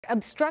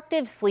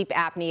Obstructive sleep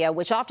apnea,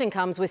 which often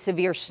comes with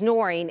severe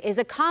snoring, is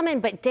a common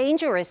but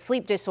dangerous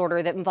sleep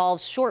disorder that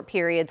involves short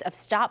periods of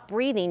stop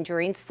breathing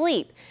during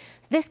sleep.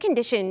 This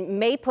condition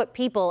may put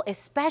people,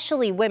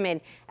 especially women,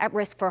 at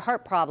risk for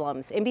heart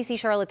problems. NBC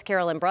Charlotte's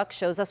Carolyn Brooks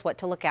shows us what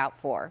to look out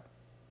for.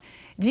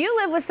 Do you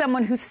live with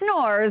someone who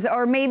snores,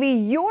 or maybe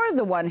you're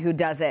the one who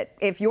does it?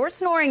 If your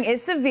snoring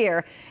is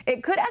severe,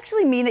 it could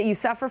actually mean that you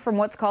suffer from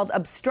what's called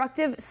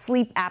obstructive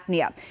sleep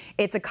apnea.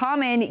 It's a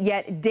common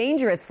yet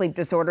dangerous sleep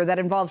disorder that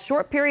involves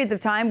short periods of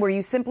time where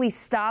you simply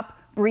stop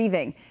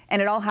breathing,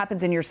 and it all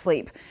happens in your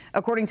sleep.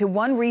 According to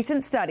one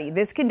recent study,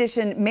 this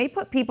condition may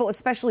put people,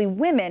 especially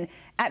women,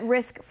 at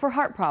risk for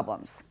heart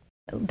problems.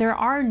 There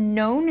are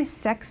known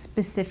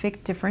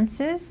sex-specific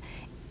differences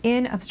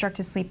in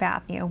obstructive sleep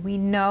apnea. We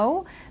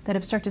know that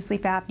obstructive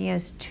sleep apnea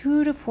is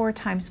 2 to 4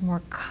 times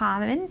more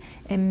common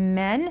in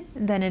men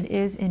than it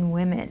is in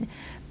women.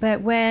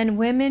 But when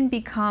women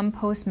become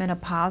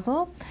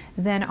postmenopausal,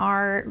 then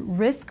our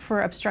risk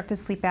for obstructive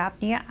sleep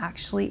apnea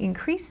actually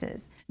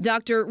increases.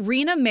 Dr.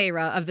 Rena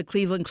Mehra of the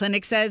Cleveland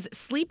Clinic says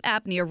sleep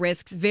apnea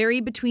risks vary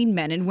between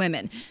men and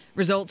women.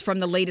 Results from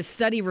the latest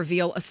study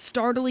reveal a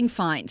startling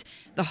find.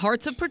 The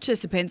hearts of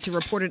participants who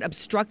reported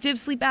obstructive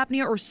sleep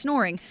apnea or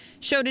snoring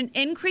showed an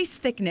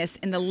increased thickness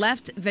in the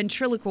left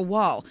ventricular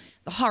wall,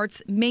 the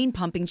heart's main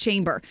pumping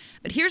chamber.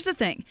 But here's the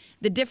thing,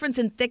 the difference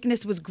in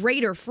thickness was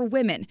greater for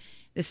women.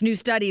 This new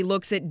study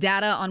looks at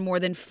data on more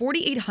than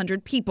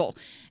 4,800 people,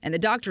 and the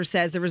doctor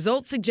says the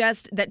results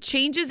suggest that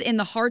changes in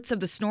the hearts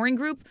of the snoring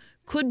group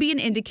could be an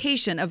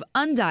indication of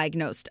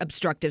undiagnosed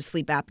obstructive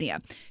sleep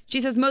apnea.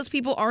 She says most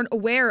people aren't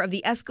aware of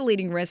the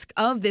escalating risk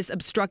of this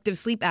obstructive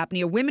sleep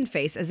apnea women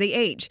face as they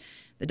age.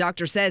 The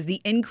doctor says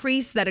the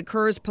increase that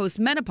occurs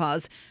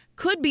post-menopause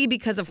could be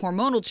because of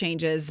hormonal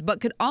changes, but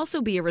could also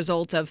be a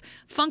result of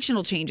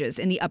functional changes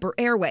in the upper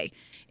airway.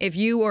 If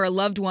you or a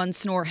loved one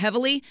snore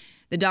heavily,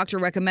 the doctor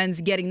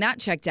recommends getting that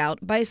checked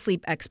out by a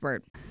sleep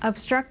expert.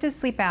 Obstructive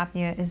sleep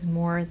apnea is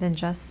more than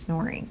just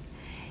snoring.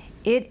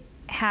 It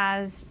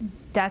has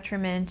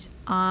detriment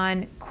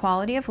on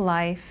quality of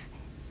life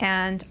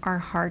and our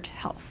heart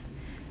health.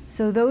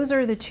 So those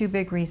are the 2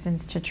 big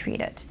reasons to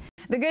treat it.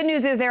 The good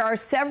news is there are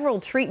several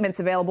treatments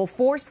available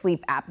for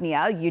sleep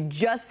apnea. You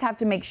just have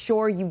to make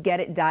sure you get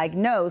it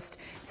diagnosed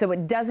so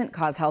it doesn't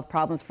cause health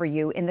problems for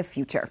you in the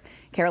future.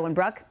 Carolyn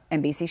Brooks,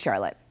 NBC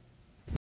Charlotte.